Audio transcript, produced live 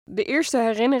De eerste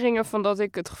herinneringen van dat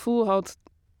ik het gevoel had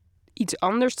iets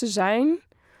anders te zijn,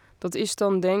 dat is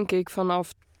dan denk ik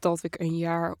vanaf dat ik een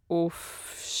jaar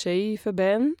of 7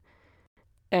 ben.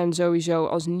 En sowieso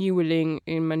als nieuweling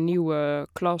in mijn nieuwe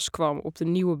klas kwam op de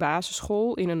nieuwe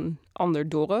basisschool in een ander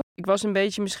dorp. Ik was een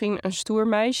beetje misschien een stoer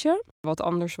meisje, wat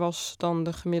anders was dan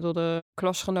de gemiddelde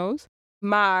klasgenoot.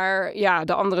 Maar ja,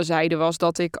 de andere zijde was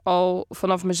dat ik al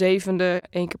vanaf mijn 7e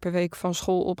 1 keer per week van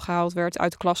school opgehaald werd,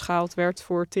 uit de klas gehaald werd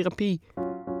voor therapie.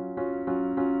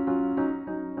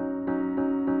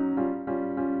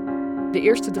 De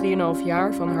eerste 3,5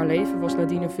 jaar van haar leven was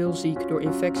Nadine veel ziek door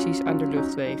infecties aan de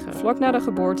luchtwegen. Vlak na de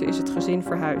geboorte is het gezin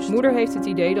verhuisd. Moeder heeft het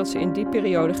idee dat ze in die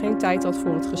periode geen tijd had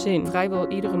voor het gezin. Vrijwel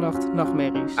iedere nacht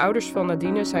nachtmerries. Ouders van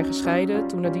Nadine zijn gescheiden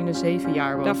toen Nadine 7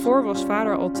 jaar was. Daarvoor was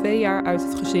vader al 2 jaar uit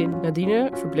het gezin. Nadine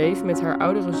verbleef met haar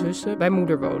oudere zussen bij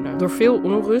moeder wonen. Door veel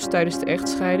onrust tijdens de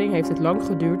echtscheiding heeft het lang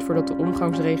geduurd voordat de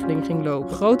omgangsregeling ging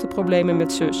lopen. Grote problemen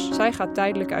met zus. Zij gaat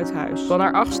tijdelijk uit huis. Van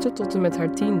haar 8e tot en met haar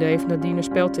 10e heeft Nadine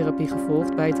speltherapie gevolgd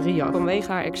bij het RIAG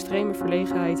vanwege haar extreme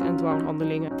verlegenheid en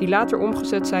dwanghandelingen, die later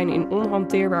omgezet zijn in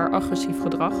onhanteerbaar agressief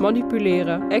gedrag,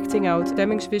 manipuleren, acting out,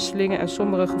 stemmingswisselingen en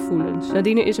sombere gevoelens.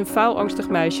 Nadine is een faalangstig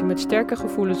meisje met sterke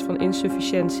gevoelens van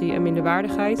insufficiëntie en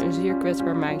minderwaardigheid, een zeer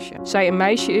kwetsbaar meisje. Zij een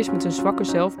meisje is met een zwakke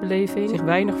zelfbeleving, zich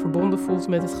weinig verbonden voelt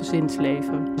met het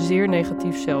gezinsleven. Zeer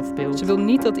negatief zelfbeeld. Ze wil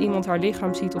niet dat iemand haar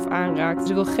lichaam ziet of aanraakt.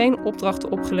 Ze wil geen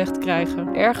opdrachten opgelegd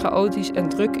krijgen. Erg chaotisch en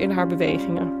druk in haar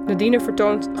bewegingen. Nadine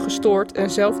vertoont gestoord en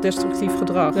zelfdestructief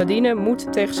gedrag. Nadine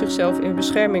moet tegen zichzelf in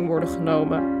bescherming worden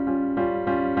genomen.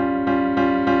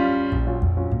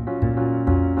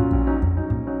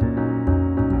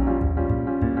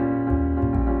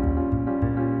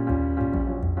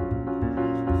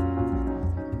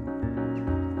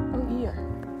 Oh, hier.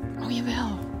 Oh,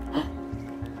 jawel.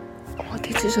 Oh,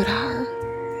 dit is raar.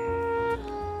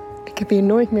 Ik heb hier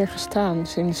nooit meer gestaan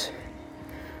sinds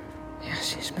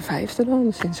mijn 5e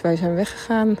dan. Sinds wij zijn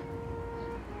weggegaan.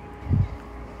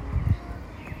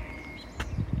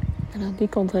 En aan die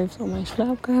kant heeft al mijn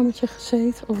slaapkamertje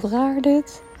gezeten. Of raar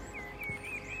dit.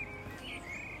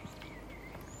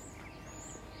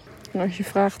 En als je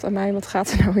vraagt aan mij, wat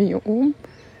gaat er nou in je om?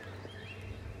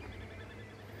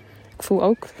 Ik voel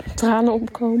ook tranen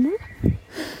opkomen.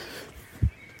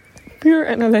 Puur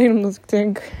en alleen omdat ik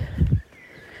denk,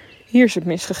 hier is het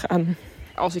misgegaan.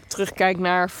 Als ik terugkijk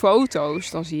naar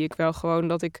foto's, dan zie ik wel gewoon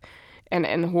dat ik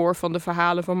en hoor van de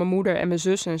verhalen van mijn moeder en mijn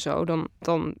zus en zo.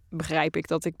 Dan begrijp ik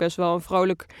dat ik best wel een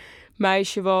vrolijk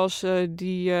meisje was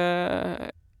die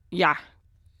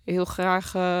heel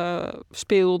graag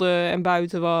speelde en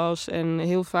buiten was. En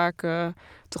heel vaak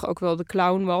toch ook wel de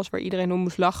clown was waar iedereen om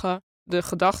moest lachen. De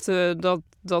gedachte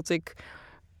dat ik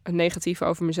negatief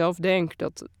over mezelf denk,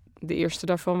 dat de eerste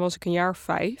daarvan was ik een jaar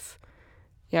 5.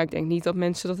 Ja, ik denk niet dat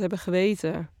mensen dat hebben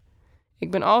geweten.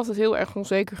 Ik ben altijd heel erg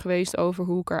onzeker geweest over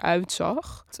hoe ik eruit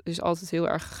zag. Het is altijd heel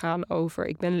erg gegaan over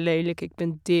ik ben lelijk, ik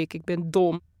ben dik, ik ben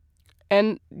dom.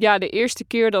 En ja, de eerste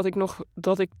keer dat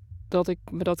ik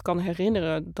me dat kan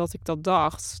herinneren, dat ik dat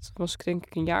dacht, was ik denk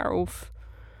ik een jaar of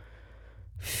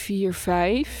 4,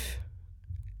 5.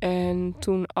 En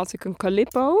toen at ik een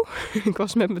Calippo. Ik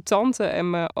was met mijn tante en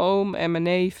mijn oom en mijn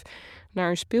neef naar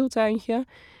een speeltuintje.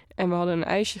 En we hadden een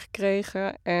ijsje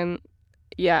gekregen. En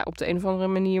ja, op de een of andere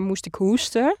manier moest ik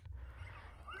hoesten.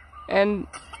 En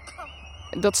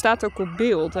dat staat ook op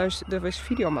beeld. Daar was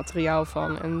videomateriaal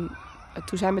van. En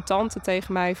toen zei mijn tante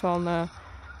tegen mij van,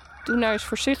 doe nou eens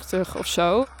voorzichtig of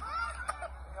zo. Je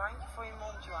handje voor je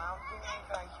mond, Johan. Doe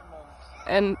even uit je mond.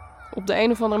 En op de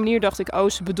een of andere manier dacht ik,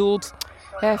 ze bedoelt,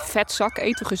 vetzak,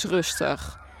 eet toch eens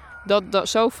rustig.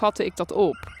 Zo vatte ik dat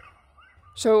op.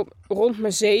 Zo rond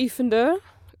mijn 7e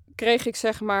kreeg ik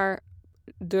zeg maar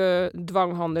de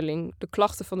dwanghandeling, de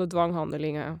klachten van de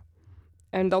dwanghandelingen.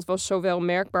 En dat was zowel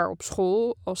merkbaar op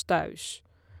school als thuis.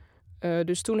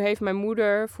 Dus toen heeft mijn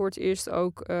moeder voor het eerst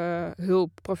ook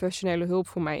professionele hulp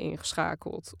voor mij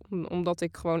ingeschakeld. Omdat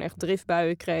ik gewoon echt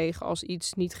driftbuien kreeg als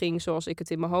iets niet ging zoals ik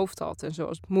het in mijn hoofd had en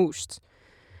zoals het moest.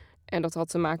 En dat had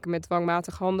te maken met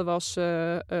dwangmatig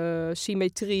handenwassen,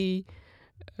 symmetrie,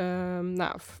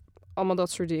 allemaal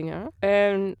dat soort dingen.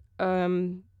 En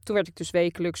toen werd ik dus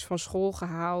wekelijks van school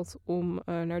gehaald om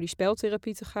naar die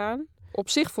speltherapie te gaan. Op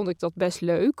zich vond ik dat best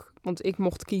leuk, want ik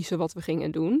mocht kiezen wat we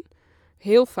gingen doen.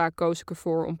 Heel vaak koos ik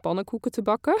ervoor om pannenkoeken te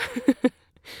bakken.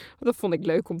 Dat vond ik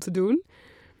leuk om te doen.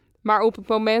 Maar op het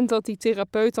moment dat die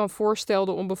therapeut dan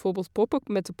voorstelde om bijvoorbeeld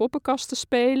met de poppenkast te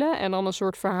spelen en dan een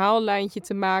soort verhaallijntje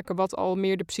te maken wat al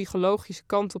meer de psychologische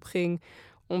kant op ging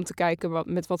om te kijken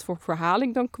met wat voor verhaal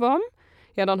ik dan kwam,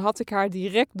 ja, dan had ik haar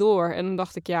direct door. En dan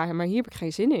dacht ik, ja, maar hier heb ik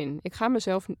geen zin in.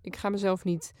 Ik ga mezelf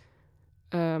niet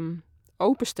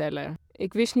openstellen.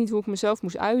 Ik wist niet hoe ik mezelf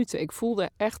moest uiten. Ik voelde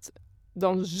echt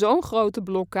dan zo'n grote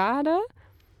blokkade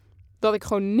dat ik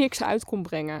gewoon niks uit kon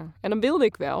brengen. En dan wilde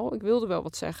ik wel. Ik wilde wel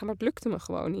wat zeggen, maar het lukte me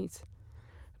gewoon niet.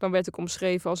 Dan werd ik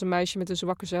omschreven als een meisje met een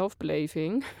zwakke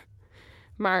zelfbeleving.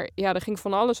 Maar ja, er ging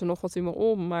van alles en nog wat in me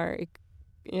om. Maar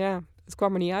het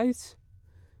kwam er niet uit.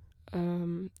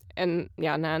 En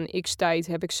ja, na een x-tijd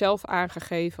heb ik zelf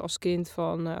aangegeven als kind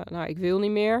van... ik wil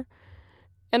niet meer.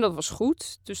 En dat was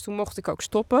goed. Dus toen mocht ik ook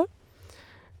stoppen.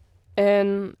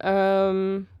 En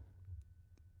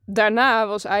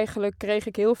daarna kreeg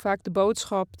ik heel vaak de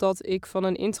boodschap dat ik van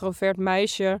een introvert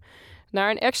meisje naar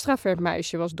een extravert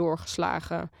meisje was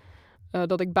doorgeslagen.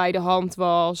 Dat ik bij de hand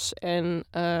was en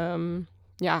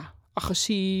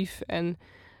agressief. En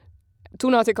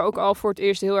toen had ik ook al voor het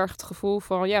eerst heel erg het gevoel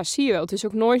van... ja, zie je wel, het is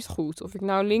ook nooit goed. Of ik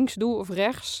nou links doe of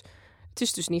rechts, het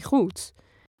is dus niet goed.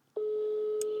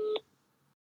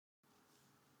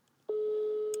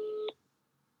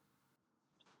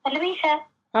 Louise.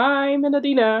 Hi, ik ben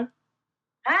Nadine.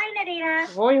 Hi Nadine.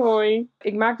 Hoi, hoi.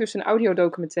 Ik maak dus een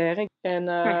audiodocumentaire. En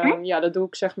dat doe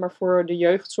ik zeg maar voor de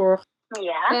jeugdzorg.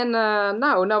 Ja. En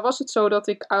nou was het zo dat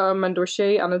ik mijn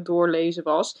dossier aan het doorlezen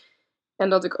was. En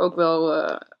dat ik ook wel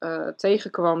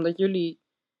tegenkwam dat jullie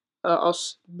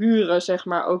als buren zeg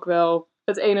maar ook wel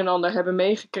het een en ander hebben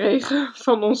meegekregen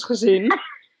van ons gezin.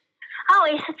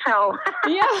 Oh, is het zo?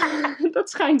 Ja, dat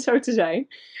schijnt zo te zijn.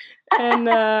 En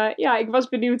ik was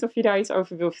benieuwd of je daar iets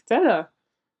over wil vertellen.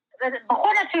 Het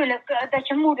begon natuurlijk dat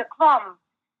je moeder kwam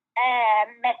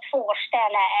met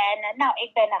voorstellen. En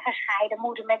ik ben een gescheiden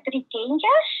moeder met 3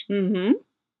 kindjes. Mhm.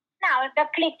 Nou, dat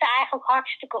klikte eigenlijk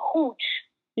hartstikke goed.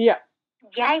 Ja.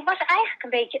 Jij was eigenlijk een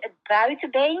beetje het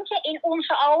buitenbeentje in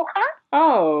onze ogen.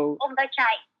 Oh. Omdat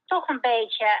jij toch een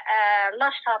beetje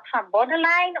last had van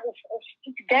borderline of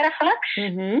iets dergelijks.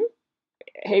 Mhm.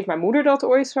 Heeft mijn moeder dat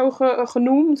ooit zo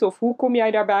genoemd? Of hoe kom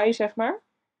jij daarbij, zeg maar?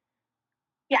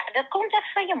 Ja, dat komt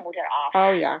echt van je moeder af.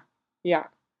 Oh ja.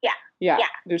 Ja.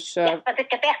 Dus, want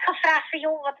ik heb echt gevraagd van,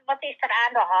 joh, wat is er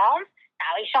aan de hand?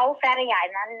 Nou, in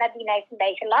zoverre, Nadine heeft een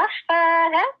beetje last,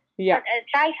 hè? Ja.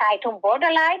 Zij zei toen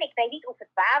borderline, ik weet niet of het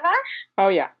waar was.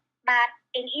 Oh ja. Maar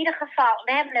in ieder geval,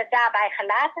 we hebben het daarbij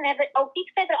gelaten en hebben er ook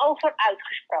niet verder over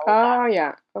uitgesproken. Oh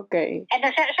ja, oké. En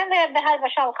dan hebben we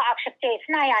zo geaccepteerd,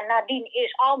 Nadine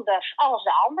is anders als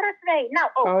de andere 2. Nou,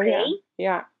 oké. Oh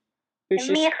ja. Dus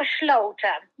meer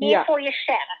gesloten, meer voor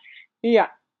jezelf.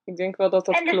 Ja, ik denk wel dat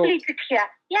en klopt. Dan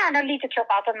liet ik je ook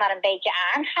altijd maar een beetje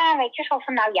aangaan, weet je. Zo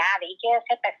van, weet je, het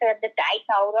heeft even de tijd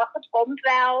nodig, het komt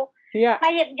wel. Ja.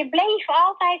 Maar je bleef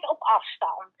altijd op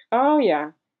afstand. Oh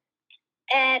ja.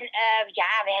 En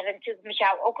we hebben natuurlijk met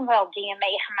jou ook wel dingen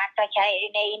meegemaakt dat jij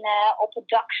ineens op het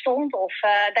dak stond of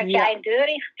dat jij een deur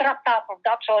ingetrapt had of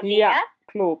dat soort dingen. Ja,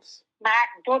 klopt.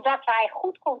 Maar doordat wij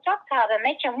goed contact hadden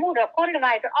met je moeder, konden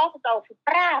wij er altijd over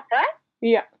praten.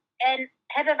 Ja. En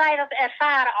hebben wij dat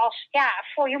ervaren als,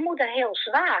 voor je moeder heel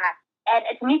zwaar. En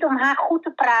het niet om haar goed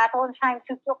te praten, want er zijn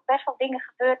natuurlijk ook best wel dingen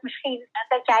gebeurd. Misschien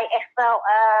dat jij echt wel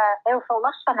heel veel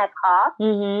last van hebt gehad.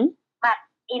 Mm-hmm. Maar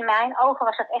in mijn ogen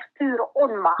was het echt pure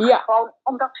onmacht. Ja. Gewoon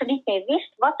omdat ze niet meer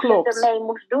wist wat ze ermee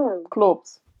moest doen.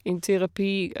 Klopt. In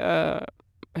therapie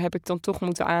heb ik dan toch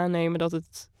moeten aannemen dat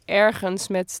het ergens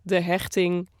met de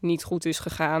hechting niet goed is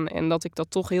gegaan. En dat ik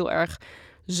dat toch heel erg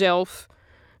zelf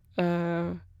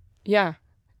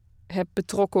heb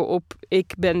betrokken op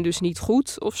ik ben dus niet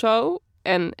goed of zo.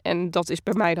 En dat is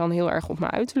bij mij dan heel erg op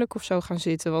mijn uiterlijk of zo gaan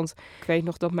zitten. Want ik weet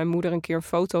nog dat mijn moeder een keer een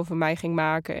foto van mij ging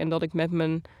maken. En dat ik met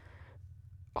mijn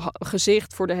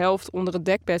gezicht voor de helft onder het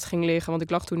dekbed ging liggen. Want ik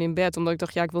lag toen in bed. Omdat ik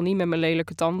dacht, ik wil niet met mijn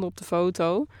lelijke tanden op de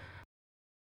foto.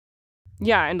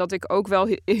 Ja, en dat ik ook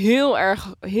wel heel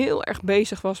erg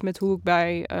bezig was met hoe ik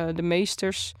bij de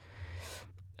meesters...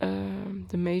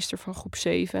 de meester van groep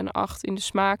 7 en 8 in de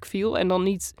smaak viel. En dan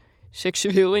niet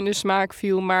seksueel in de smaak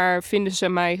viel, maar vinden ze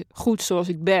mij goed zoals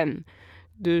ik ben.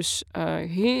 Dus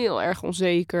heel erg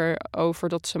onzeker over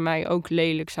dat ze mij ook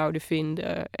lelijk zouden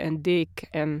vinden en dik.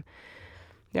 En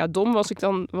ja, dom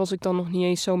was ik dan nog niet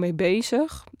eens zo mee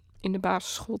bezig in de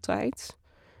basisschooltijd.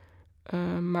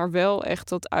 Maar wel echt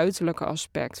dat uiterlijke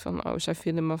aspect van, zij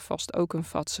vinden me vast ook een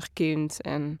vatsig kind.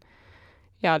 En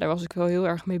ja, daar was ik wel heel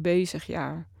erg mee bezig,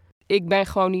 ja. Ik ben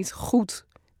gewoon niet goed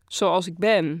zoals ik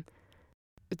ben.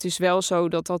 Het is wel zo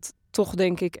dat dat toch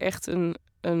denk ik echt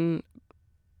een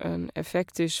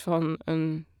effect is van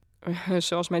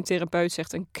zoals mijn therapeut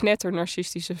zegt, een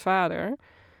knetternarcistische vader.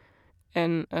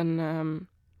 En een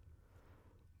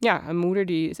moeder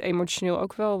die het emotioneel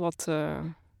ook wel wat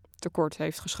tekort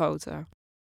heeft geschoten.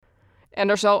 En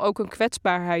er zal ook een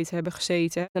kwetsbaarheid hebben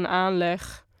gezeten, een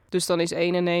aanleg Dus dan is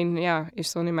 1 en 1,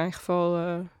 is dan in mijn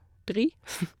geval 3.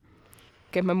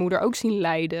 Ik heb mijn moeder ook zien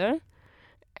lijden.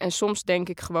 En soms denk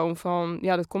ik gewoon van,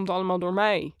 dat komt allemaal door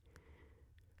mij.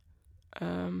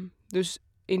 Dus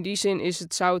in die zin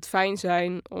zou het fijn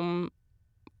zijn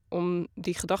om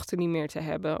die gedachten niet meer te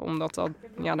hebben. Omdat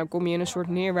dan kom je in een soort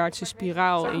neerwaartse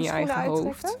spiraal in je eigen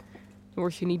hoofd. Daar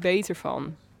word je niet beter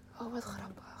van. Oh, wat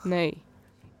grappig. Nee.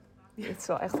 Dit is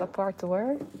wel echt apart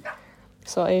hoor.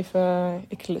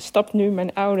 Ik stap nu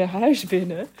mijn oude huis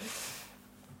binnen.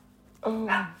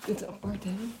 Oh, dit is apart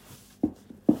hè.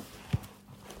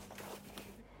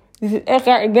 Dit is echt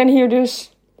raar. Ik ben hier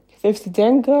dus, even te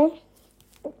denken,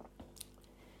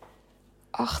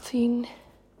 18.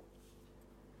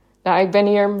 Nou, ik ben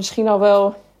hier misschien al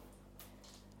wel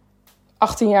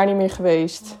 18 jaar niet meer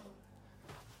geweest.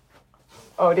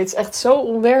 Oh, dit is echt zo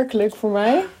onwerkelijk voor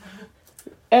mij.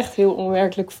 Echt heel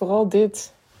onwerkelijk, vooral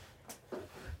dit.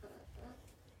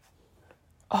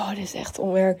 Oh, dit is echt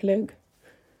onwerkelijk.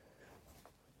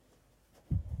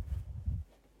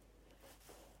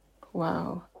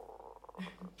 Wauw.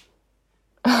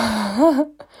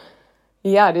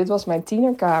 Ja, dit was mijn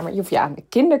tienerkamer. Of de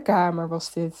kinderkamer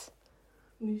was dit.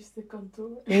 Nu is het de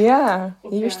kantoor. Ja,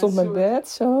 hier stond mijn bed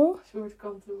zo. Een soort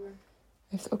kantoor.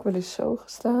 Heeft ook wel eens zo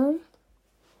gestaan.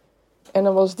 En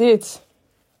dan was dit.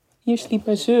 Hier sliep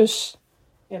mijn zus.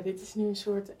 Ja, dit is nu een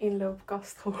soort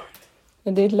inloopkast geworden.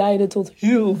 En dit leidde tot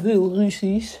heel veel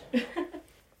ruzies.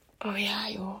 Oh ja,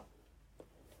 joh.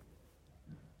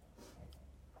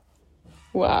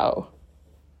 Wauw.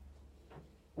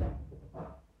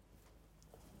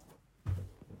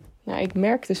 Nou, ik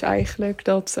merk dus eigenlijk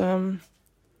dat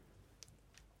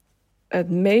het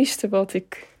meeste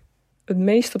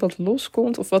wat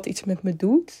loskomt of wat iets met me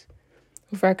doet,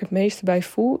 of waar ik het meeste bij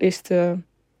voel, is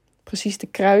precies de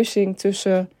kruising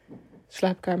tussen de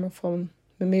slaapkamer van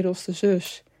mijn middelste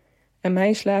zus en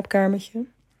mijn slaapkamertje.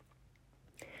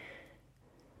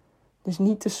 Dus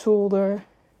niet de zolder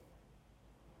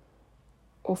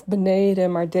of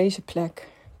beneden, maar deze plek.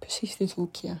 Precies dit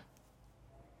hoekje.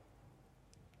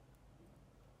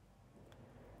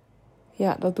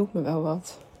 Ja, dat doet me wel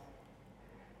wat.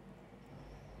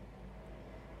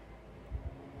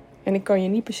 En ik kan je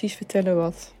niet precies vertellen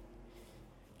wat.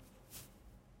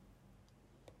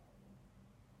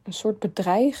 Een soort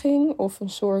bedreiging of een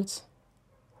soort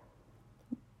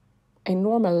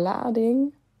enorme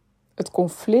lading. Het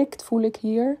conflict voel ik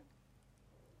hier.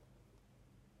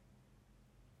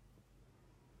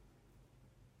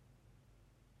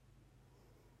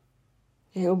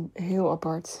 Heel, heel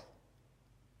apart.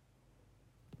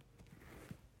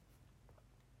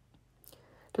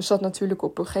 Er zat natuurlijk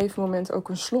op een gegeven moment ook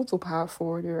een slot op haar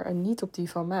voordeur en niet op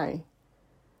die van mij.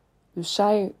 Dus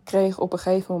zij kreeg op een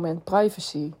gegeven moment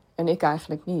privacy en ik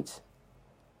eigenlijk niet.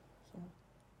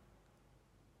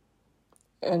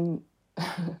 En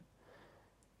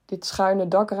dit schuine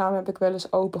dakraam heb ik wel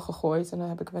eens opengegooid en dan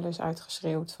heb ik wel eens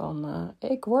uitgeschreeuwd van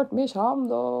ik word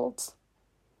mishandeld.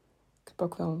 Ik heb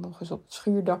ook wel nog eens op het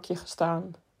schuurdakje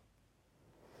gestaan.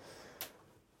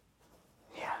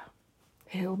 Ja,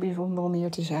 heel bijzonder om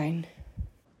hier te zijn.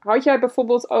 Had jij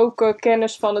bijvoorbeeld ook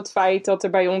kennis van het feit dat er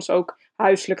bij ons ook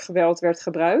huiselijk geweld werd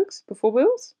gebruikt,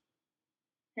 bijvoorbeeld?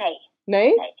 Nee.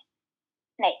 Nee?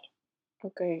 Nee.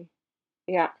 Oké.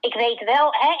 Ja. Ik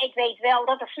weet wel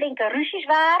dat er flinke ruzies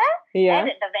waren. Ja. Dan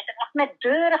werd er echt met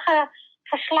deuren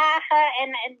geslagen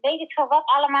en weet ik veel wat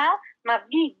allemaal. Maar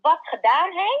wie wat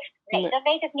gedaan heeft, nee. Daar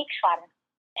weet ik niks van.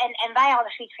 En wij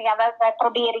hadden zoiets van, wij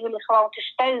proberen jullie gewoon te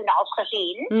steunen als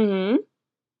gezin. Mm-hmm.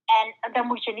 En dan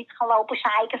moet je niet gaan lopen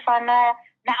zeiken van,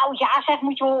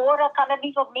 moet je horen, kan het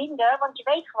niet wat minder. Want je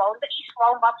weet gewoon, er is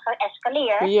gewoon wat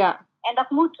geëscaleerd. Ja. En dat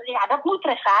moet er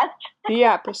eens uit.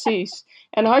 Ja, precies.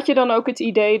 En had je dan ook het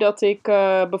idee dat ik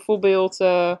bijvoorbeeld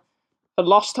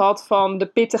last had van de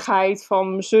pittigheid van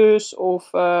mijn zus? Of,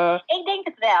 Ik denk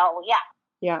het wel, ja.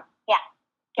 Ja. Ja.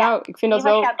 Nou, ik vind dat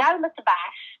wel... Die was jou duidelijk de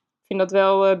baas. Ik vind dat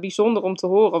wel bijzonder om te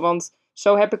horen, want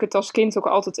zo heb ik het als kind ook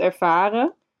altijd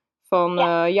ervaren. Van,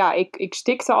 ik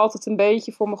stikte altijd een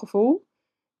beetje voor mijn gevoel.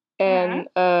 En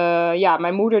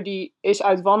mijn moeder die is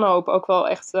uit wanhoop ook wel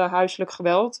echt huiselijk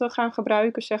geweld gaan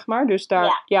gebruiken, zeg maar. Dus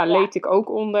daar leed ik ook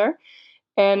onder.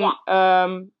 En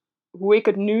hoe ik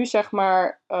het nu, zeg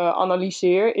maar,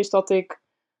 analyseer, is dat ik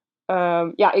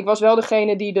was wel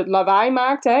degene die het lawaai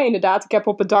maakte. Hè. Inderdaad, ik heb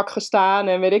op het dak gestaan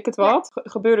en weet ik het wat.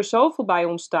 Er gebeurde zoveel bij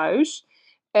ons thuis.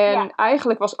 En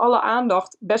eigenlijk was alle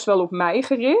aandacht best wel op mij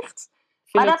gericht.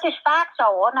 Maar dat is vaak zo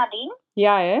hoor, Nadine.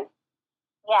 Ja, hè?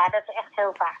 Ja, dat is echt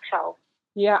heel vaak zo.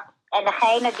 Ja. En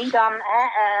degene die dan,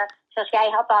 zoals jij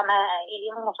had dan,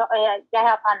 jij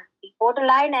had dan die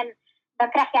borderline. En Dan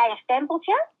krijg jij een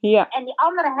stempeltje. Ja, En die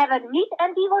anderen hebben het niet.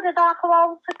 En die worden dan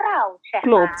gewoon vertrouwd, zeg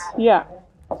klopt. maar. Ja.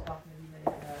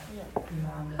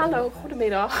 Hallo,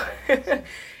 goedemiddag.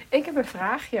 Ik heb een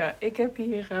vraagje. Ik heb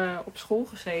hier op school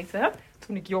gezeten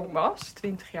toen ik jong was,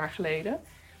 20 jaar geleden.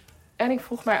 En ik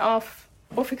vroeg mij af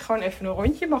of ik gewoon even een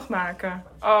rondje mag maken.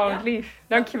 Oh, lief.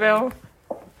 Dankjewel.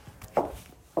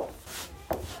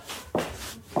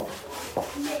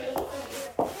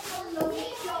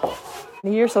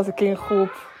 Hier zat ik in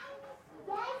groep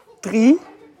 3,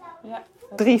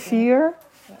 3, 4,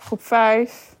 groep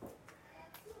 5.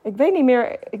 Ik weet niet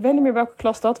meer welke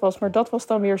klas dat was, maar dat was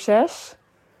dan weer 6.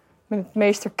 Met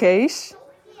meester Kees,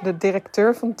 de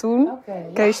directeur van toen.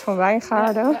 Kees van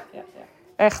Wijngaarden.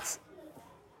 Echt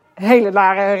hele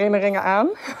nare herinneringen aan.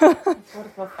 Hoor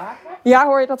ik wel vaker? Ja,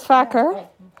 hoor je dat vaker?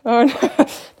 Oh,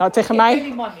 nou, tegen mij... Ik ken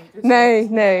die man niet.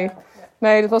 Dus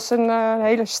Nee, dat was een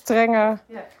hele strenge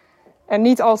en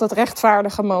niet altijd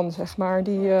rechtvaardige man, zeg maar.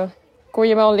 Die kon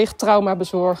je wel een licht trauma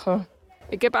bezorgen.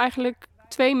 Ik heb eigenlijk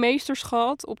 2 meesters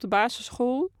gehad op de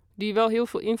basisschool die wel heel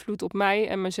veel invloed op mij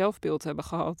en mijn zelfbeeld hebben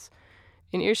gehad.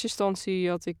 In eerste instantie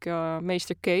had ik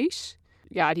meester Kees.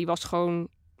 Ja, die was gewoon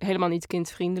helemaal niet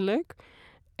kindvriendelijk.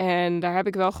 En daar heb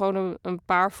ik wel gewoon een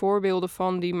paar voorbeelden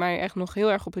van die mij echt nog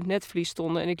heel erg op het netvlies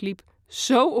stonden. En ik liep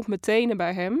zo op mijn tenen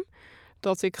bij hem,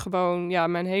 dat ik gewoon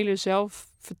mijn hele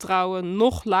zelfvertrouwen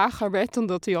nog lager werd dan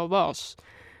dat hij al was.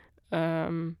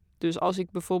 Dus als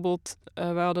ik bijvoorbeeld,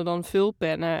 we hadden dan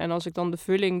vulpennen en als ik dan de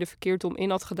vulling er verkeerd om in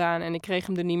had gedaan en ik kreeg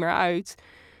hem er niet meer uit.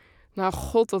 Nou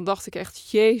god, dan dacht ik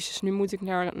echt, jezus, nu moet ik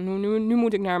naar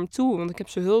hem toe, want ik heb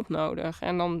zijn hulp nodig.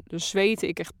 En dan zweette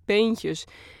ik echt beentjes.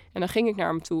 En dan ging ik naar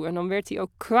hem toe en dan werd hij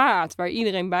ook kwaad waar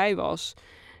iedereen bij was.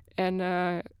 En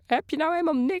heb je nou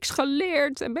helemaal niks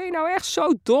geleerd? En ben je nou echt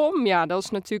zo dom? Ja, dat is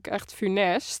natuurlijk echt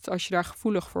funest als je daar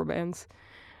gevoelig voor bent.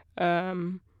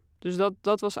 Dus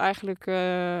dat was eigenlijk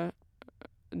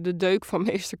de deuk van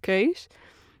meester Kees.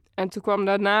 En toen kwam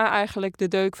daarna eigenlijk de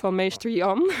deuk van meester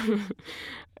Jan.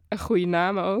 Een goede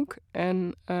naam ook.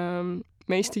 En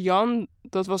meester Jan,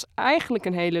 dat was eigenlijk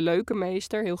een hele leuke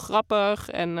meester. Heel grappig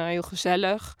en heel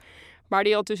gezellig. Maar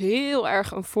die had dus heel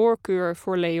erg een voorkeur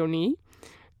voor Leonie.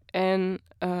 En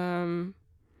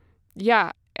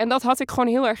en dat had ik gewoon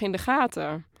heel erg in de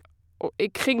gaten.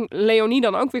 Ik ging Leonie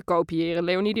dan ook weer kopiëren.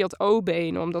 Leonie die had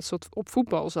O-benen, omdat ze op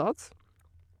voetbal zat.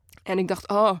 En ik dacht,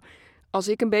 als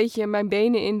ik een beetje mijn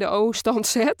benen in de O-stand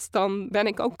zet, dan ben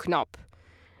ik ook knap.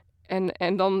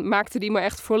 En dan maakte die me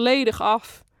echt volledig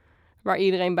af waar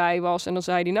iedereen bij was. En dan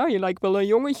zei hij, nou, je lijkt wel een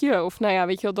jongetje. Of nou ja,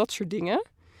 weet je wel, dat soort dingen.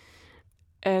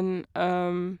 En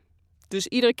dus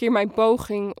iedere keer mijn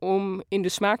poging om in de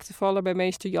smaak te vallen bij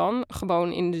meester Jan,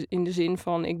 gewoon in de zin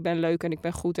van ik ben leuk en ik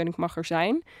ben goed en ik mag er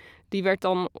zijn, die werd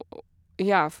dan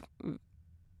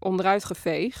onderuit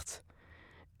geveegd.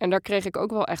 En daar kreeg ik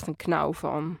ook wel echt een knauw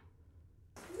van.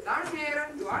 Dames en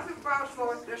heren, doe hartelijk applaus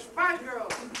voor de Spice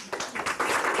Girls.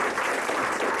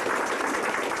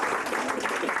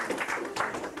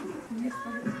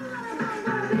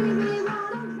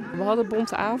 We hadden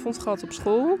bonte avond gehad op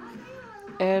school.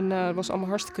 En het was allemaal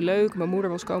hartstikke leuk. Mijn moeder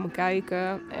was komen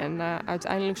kijken. En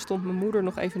uiteindelijk stond mijn moeder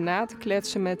nog even na te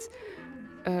kletsen met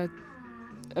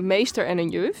een meester en een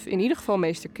juf. In ieder geval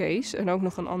meester Kees en ook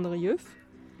nog een andere juf.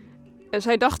 En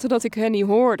zij dachten dat ik hen niet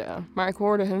hoorde. Maar ik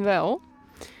hoorde hen wel.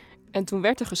 En toen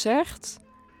werd er gezegd,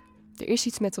 er is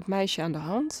iets met dat meisje aan de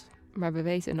hand. Maar we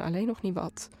weten alleen nog niet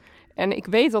wat. En ik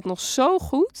weet dat nog zo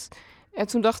goed. En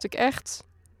toen dacht ik echt,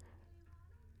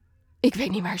 ik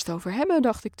weet niet waar ze het over hebben,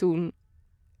 dacht ik toen.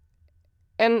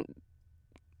 En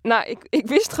nou, ik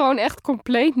wist gewoon echt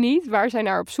compleet niet waar zij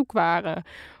naar op zoek waren.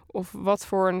 Of wat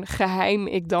voor een geheim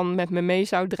ik dan met me mee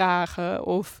zou dragen.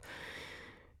 Of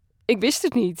ik wist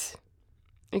het niet.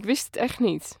 Ik wist het echt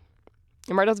niet.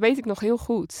 Maar dat weet ik nog heel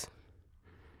goed.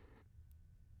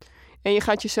 En je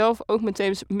gaat jezelf ook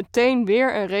meteen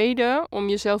weer een reden om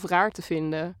jezelf raar te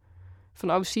vinden.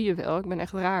 Van, zie je wel, ik ben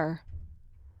echt raar.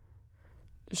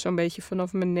 Dus zo'n beetje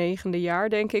vanaf mijn 9e jaar,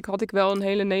 denk ik, had ik wel een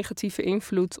hele negatieve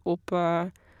invloed op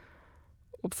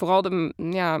vooral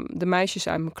de meisjes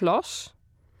uit mijn klas.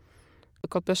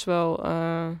 Ik had best wel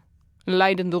een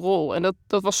leidende rol. En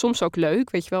dat was soms ook leuk,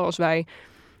 weet je wel, als wij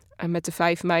met de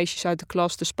 5 meisjes uit de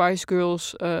klas, de Spice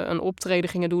Girls, een optreden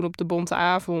gingen doen op de bonte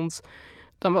avond.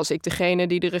 Dan was ik degene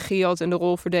die de regie had en de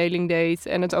rolverdeling deed.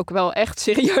 En het ook wel echt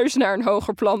serieus naar een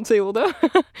hoger plan tilde.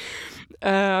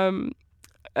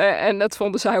 En dat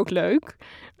vonden zij ook leuk.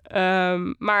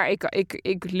 Maar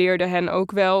ik leerde hen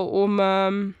ook wel om...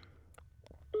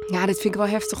 dit vind ik wel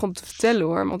heftig om te vertellen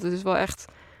hoor. Want het is wel echt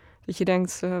dat je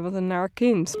denkt, wat een naar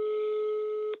kind.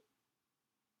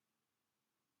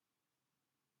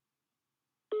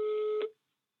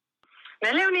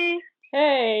 Met Leonie.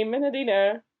 Hey, met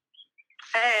Nadine.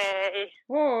 Hey.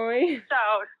 Hoi.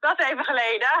 Zo, dat is even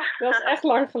geleden. Dat is echt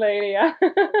lang geleden, ja.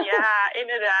 Ja,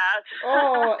 inderdaad.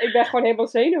 Oh, ik ben gewoon helemaal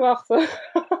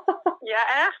zenuwachtig.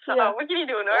 Ja, echt? Ja. Oh, moet je niet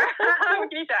doen hoor.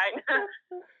 Moet je niet zijn.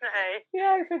 Nee.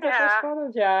 Ja, ik vind dat wel Ja.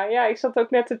 spannend, ja. Ja, ik zat ook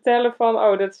net te tellen van,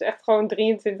 oh, dat is echt gewoon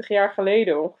 23 jaar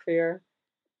geleden ongeveer.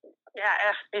 Ja,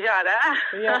 echt bizar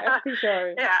hè? Ja, echt bizar.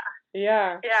 Ja.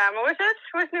 Ja. Ja, maar hoe is het?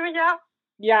 Hoe is het nu met jou?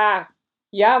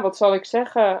 Ja, wat zal ik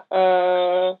zeggen?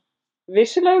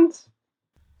 Wisselend.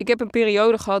 Ik heb een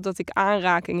periode gehad dat ik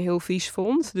aanraking heel vies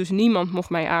vond. Dus niemand mocht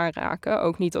mij aanraken.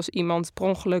 Ook niet als iemand per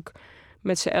ongeluk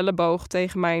met zijn elleboog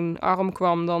tegen mijn arm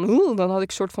kwam. Dan had ik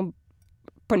een soort van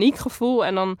paniekgevoel.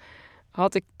 En dan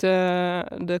had ik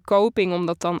de coping om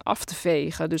dat dan af te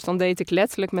vegen. Dus dan deed ik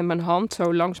letterlijk met mijn hand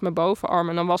zo langs mijn bovenarm.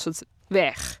 En dan was het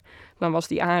weg. Dan was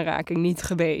die aanraking niet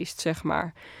geweest, zeg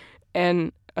maar.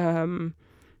 En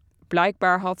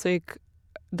blijkbaar had ik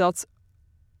dat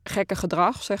gekke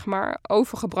gedrag, zeg maar,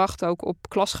 overgebracht ook op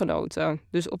klasgenoten.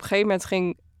 Dus op een gegeven moment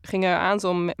gingen een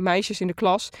aantal meisjes in de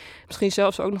klas, misschien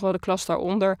zelfs ook nog wel de klas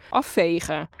daaronder,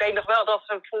 afvegen. Ik weet nog wel dat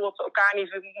ze bijvoorbeeld elkaar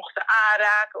niet mochten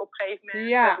aanraken op een gegeven moment.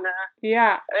 Ja, En,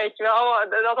 ja. weet je wel,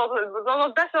 dat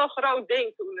was best wel een groot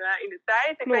ding toen in de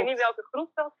tijd. Ik weet niet welke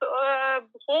groep dat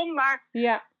begon, maar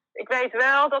Ja. ik weet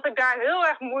wel dat ik daar heel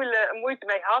erg moeite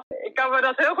mee had. Ik kan me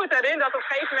dat heel goed herinneren dat op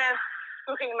een gegeven moment,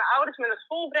 toen gingen mijn ouders me naar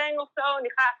school brengen of zo. En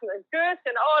die gaven me een kus.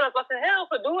 En dat was een heel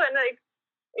gedoe. En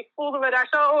ik voelde me daar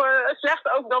zo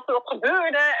slecht ook dat dat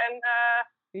gebeurde. En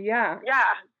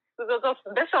dat dat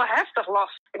best wel heftig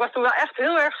was. Ik was toen wel echt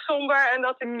heel erg somber. En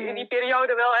dat ik in die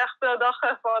periode wel echt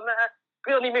dacht van, ik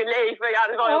wil niet meer leven. Ja, dat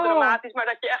is wel heel dramatisch. Maar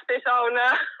dat je echt in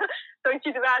zo'n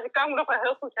situatie, kan ik me nog wel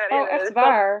heel goed herinneren. Oh, echt Dus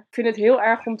waar? Ik vind het heel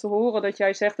erg om te horen dat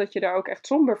jij zegt dat je daar ook echt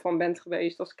somber van bent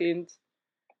geweest als kind.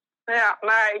 Ja,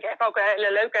 maar ik heb ook een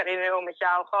hele leuke herinnering met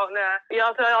jou. Gewoon, je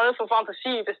had al heel veel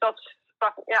fantasie, dus dat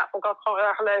vond ik ook gewoon heel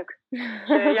erg leuk.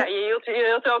 Dus, je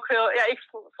hield ook veel. Ja, ik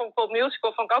vond bijvoorbeeld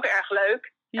musical vond ik ook erg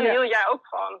leuk. En daar hield jij ook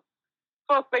van.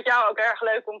 Vond ik met jou ook erg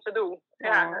leuk om te doen.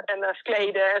 Ja, en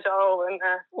kleden en zo.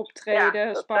 En,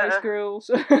 optreden, Spice Girls.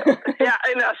 Ja,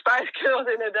 inderdaad, Spice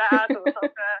Girls inderdaad.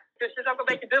 Dus het is ook een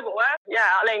beetje dubbel, hè?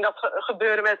 Ja, alleen dat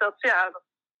gebeuren met dat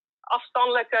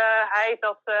afstandelijkheid,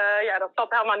 dat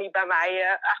zat helemaal niet bij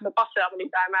mij. Dat paste helemaal niet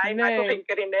bij mij. Nee. Maar toen ging ik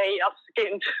erin mee als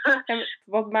kind. En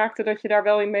wat maakte dat je daar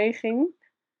wel in meeging?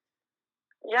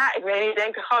 Ja, ik weet niet. Ik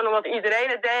denk gewoon omdat iedereen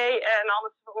het deed en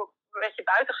anders een beetje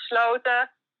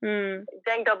buitengesloten. Ik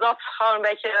denk dat dat gewoon een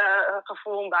beetje een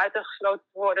gevoel om buitengesloten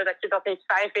te worden. Dat je dat niet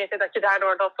fijn vindt en dat je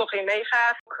daardoor dat toch in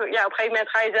meegaat. Ja, op een gegeven moment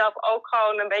ga je zelf ook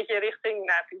gewoon een beetje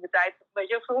richting puberteit. Een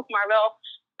beetje vroeg, maar wel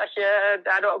dat je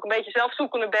daardoor ook een beetje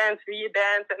zelfzoekende bent, wie je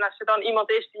bent. En als er dan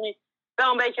iemand is die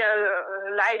wel een beetje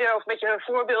een leider of een beetje een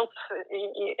voorbeeld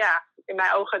in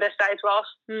mijn ogen destijds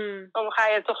was. Dan ga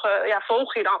je toch,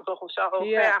 volg je dan toch of zo.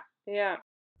 Ja.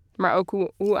 Maar ook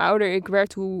hoe ouder ik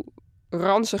werd, hoe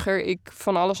ranziger ik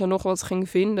van alles en nog wat ging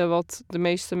vinden. Wat de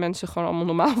meeste mensen gewoon allemaal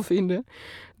normaal vinden.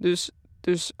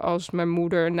 Dus als mijn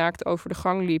moeder naakt over de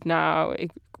gang liep,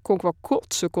 ik kon wel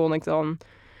kotsen, kon ik dan.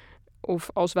 Of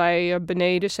als wij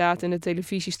beneden zaten en de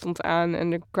televisie stond aan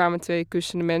en er kwamen 2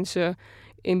 kussende mensen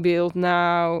in beeld.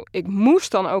 Ik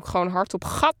moest dan ook gewoon hardop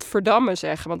gadverdamme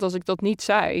zeggen. Want als ik dat niet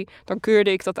zei, dan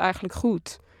keurde ik dat eigenlijk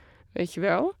goed. Weet je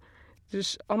wel?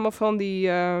 Dus allemaal van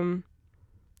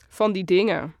die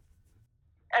dingen.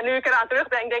 En nu ik eraan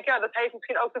terugdenk, denk ik, dat heeft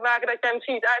misschien ook te maken dat jij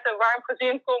misschien niet uit een warm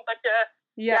gezin komt. Dat je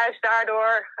juist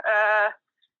daardoor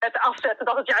het afzetten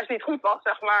dat het juist niet goed was,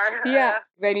 zeg maar. Ja, ik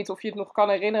weet niet of je het nog kan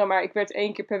herinneren, maar ik werd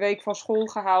 1 keer per week van school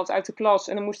gehaald uit de klas.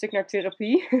 En dan moest ik naar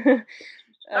therapie.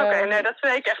 Oké, nee, dat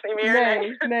weet ik echt niet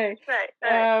meer. Nee.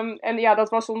 En ja, dat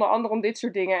was onder andere om dit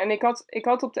soort dingen. En ik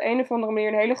had op de een of andere manier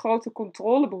een hele grote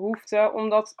controlebehoefte,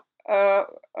 omdat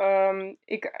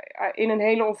ik in een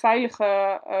hele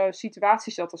onveilige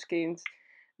situatie zat als kind.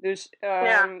 Dus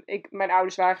mijn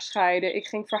ouders waren gescheiden. Ik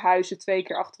ging verhuizen 2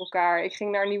 keer achter elkaar. Ik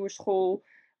ging naar een nieuwe school.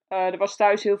 Er was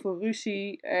thuis heel veel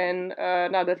ruzie. En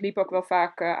dat liep ook wel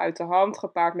vaak uit de hand.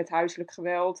 Gepaard met huiselijk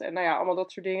geweld. En allemaal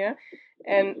dat soort dingen.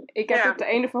 En ik heb op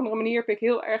de een of andere manier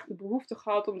heel erg de behoefte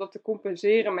gehad om dat te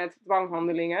compenseren met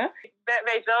dwanghandelingen. Ik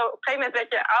weet wel, op een gegeven moment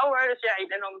werd je ouder. Dus je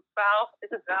bent dan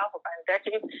 12 of bijna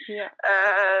 13. Ja.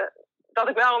 Dat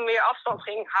ik wel meer afstand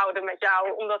ging houden met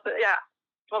jou. Omdat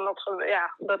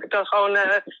dat ik dat gewoon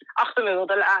achter me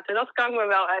wilde laten. Dat kan ik me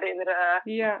wel herinneren.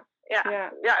 Ja,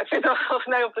 ik vind het wel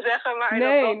sneu om te zeggen, maar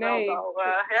dat wel.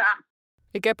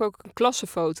 Ik heb ook een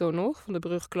klassenfoto nog van de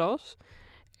brugklas.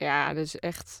 Ja, dat is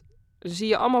echt Dan zie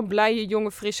je allemaal blije,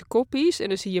 jonge, frisse koppies. En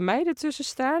dan zie je mij ertussen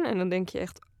staan. En dan denk je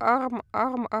echt,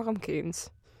 arm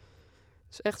kind.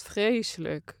 Dat is echt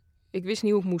vreselijk. Ik wist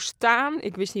niet hoe ik moest staan.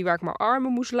 Ik wist niet waar ik mijn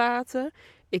armen moest laten.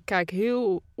 Ik kijk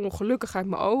heel ongelukkig uit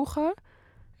mijn ogen.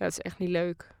 Ja, dat is echt niet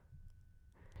leuk.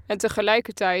 En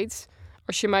tegelijkertijd,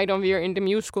 als je mij dan weer in de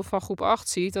musical van groep 8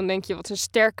 ziet, dan denk je, wat een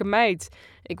sterke meid.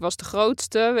 Ik was de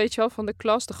grootste, weet je wel, van de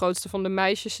klas. De grootste van de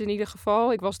meisjes in ieder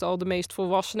geval. Ik was al de meest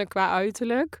volwassene qua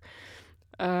uiterlijk.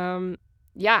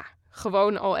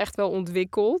 Gewoon al echt wel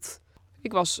ontwikkeld.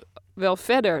 Ik was wel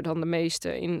verder dan de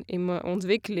meesten in mijn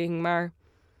ontwikkeling, maar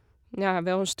ja,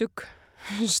 wel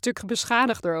een stuk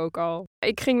beschadigder ook al.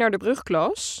 Ik ging naar de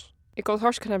brugklas. Ik had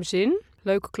hartstikke naar mijn zin.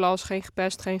 Leuke klas, geen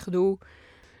gepest, geen gedoe.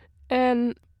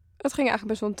 En het ging eigenlijk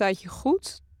best wel een tijdje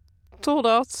goed.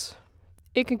 Totdat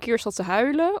ik een keer zat te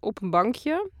huilen op een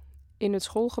bankje in het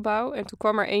schoolgebouw. En toen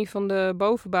kwam er een van de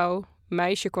bovenbouw,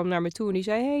 meisje kwam naar me toe en die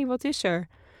zei, hey, wat is er?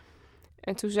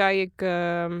 En toen zei ik,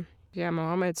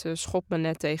 Mohammed schopt me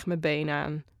net tegen mijn been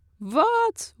aan.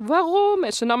 Wat? Waarom?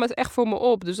 En ze nam het echt voor me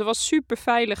op. Dus dat was super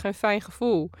veilig en fijn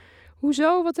gevoel.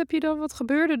 Hoezo? Wat heb je dan? Wat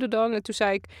gebeurde er dan? En toen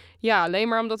zei ik, ja, alleen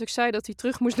maar omdat ik zei dat hij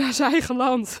terug moest naar zijn eigen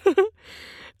land.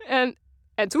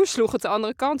 En toen sloeg het de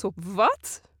andere kant op.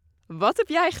 Wat? Wat heb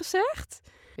jij gezegd?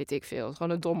 Weet ik veel.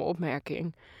 Gewoon een domme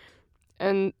opmerking.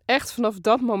 En echt vanaf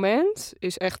dat moment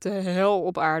is echt de hel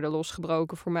op aarde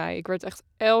losgebroken voor mij. Ik werd echt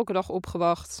elke dag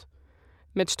opgewacht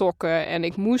met stokken. En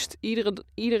ik moest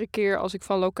iedere keer als ik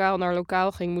van lokaal naar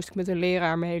lokaal ging, moest ik met een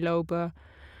leraar meelopen.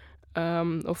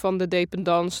 Of van de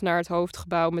dependance naar het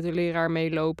hoofdgebouw met een leraar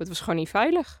meelopen. Het was gewoon niet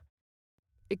veilig.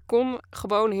 Ik kon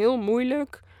gewoon heel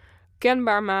moeilijk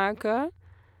kenbaar maken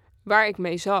waar ik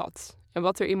mee zat. En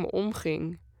wat er in me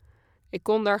omging. Ik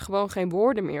kon daar gewoon geen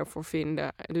woorden meer voor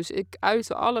vinden. Dus ik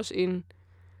uitte alles in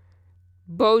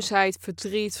boosheid,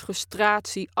 verdriet,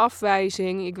 frustratie,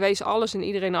 afwijzing. Ik wees alles en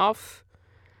iedereen af.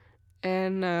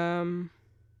 En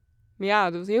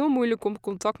het was heel moeilijk om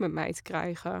contact met mij te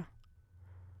krijgen.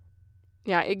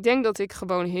 Ja, ik denk dat ik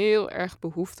gewoon heel erg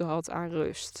behoefte had aan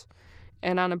rust.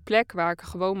 En aan een plek waar ik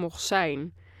gewoon mocht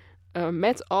zijn.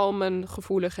 Met al mijn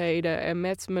gevoeligheden en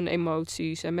met mijn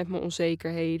emoties en met mijn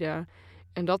onzekerheden.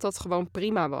 En dat gewoon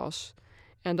prima was.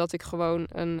 En dat ik gewoon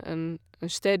een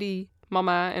steady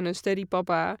mama en een steady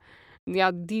papa.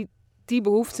 Ja, die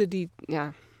behoefte,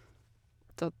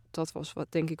 dat was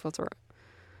denk ik wat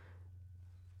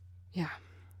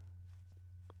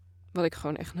ik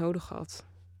gewoon echt nodig had.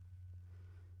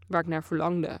 Waar ik naar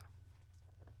verlangde.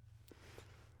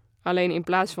 Alleen in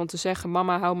plaats van te zeggen,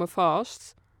 mama hou me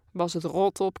vast, was het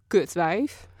rot op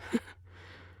kutwijf.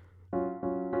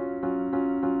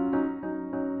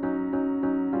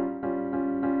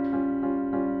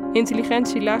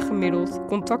 Intelligentie laag gemiddeld,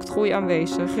 contactgroei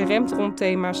aanwezig, geremd rond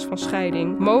thema's van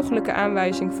scheiding, mogelijke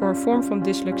aanwijzing voor een vorm van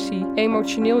dyslexie,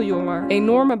 emotioneel jonger,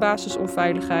 enorme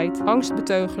basisonveiligheid,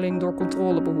 angstbeteugeling door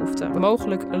controlebehoeften,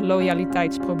 mogelijk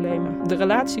loyaliteitsproblemen. De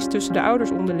relaties tussen de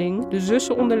ouders onderling, de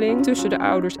zussen onderling, tussen de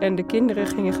ouders en de kinderen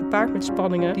gingen gepaard met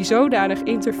spanningen die zodanig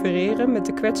interfereren met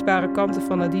de kwetsbare kanten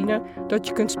van Nadine dat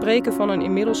je kunt spreken van een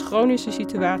inmiddels chronische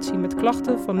situatie met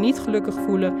klachten van niet gelukkig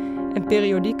voelen en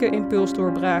periodieke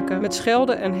impulsdoorbraken met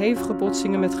schelden en hevige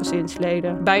botsingen met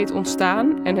gezinsleden. Bij het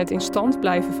ontstaan en het in stand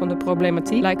blijven van de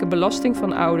problematiek lijken belasting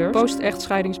van ouders,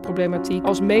 post-echtscheidingsproblematiek,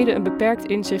 als mede een beperkt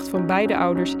inzicht van beide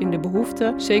ouders in de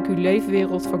behoefte,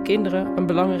 CQ-leefwereld van kinderen een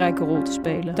belangrijke rol te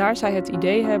spelen. Daar zij het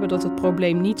idee hebben dat het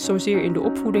probleem niet zozeer in de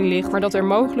opvoeding ligt, maar dat er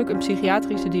mogelijk een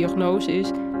psychiatrische diagnose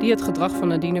is die het gedrag van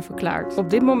Nadine verklaart. Op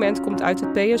dit moment komt uit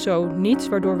het PSO niets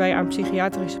waardoor wij aan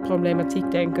psychiatrische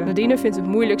problematiek denken. Nadine vindt het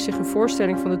moeilijk zich een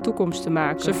voorstelling van de toekomst te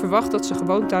maken. Ze verwacht dat ze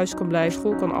gewoon thuis kan blijven,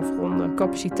 school kan afronden.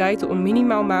 Capaciteiten om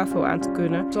minimaal MAVO aan te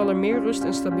kunnen. Zal er meer rust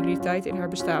en stabiliteit in haar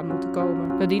bestaan moeten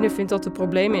komen. Nadine vindt dat de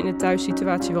problemen in de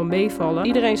thuissituatie wel meevallen.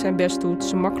 Iedereen zijn best doet,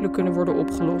 ze makkelijk kunnen worden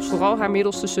opgelost. Vooral haar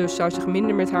middelste zus zou zich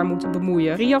minder met haar moeten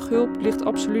bemoeien. RIAG-hulp ligt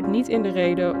absoluut niet in de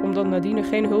reden, omdat Nadine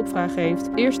geen hulpvraag heeft.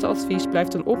 Eerste advies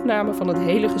blijft een opname van het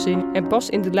hele gezin en pas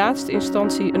in de laatste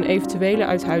instantie een eventuele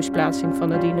uithuisplaatsing van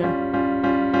Nadine.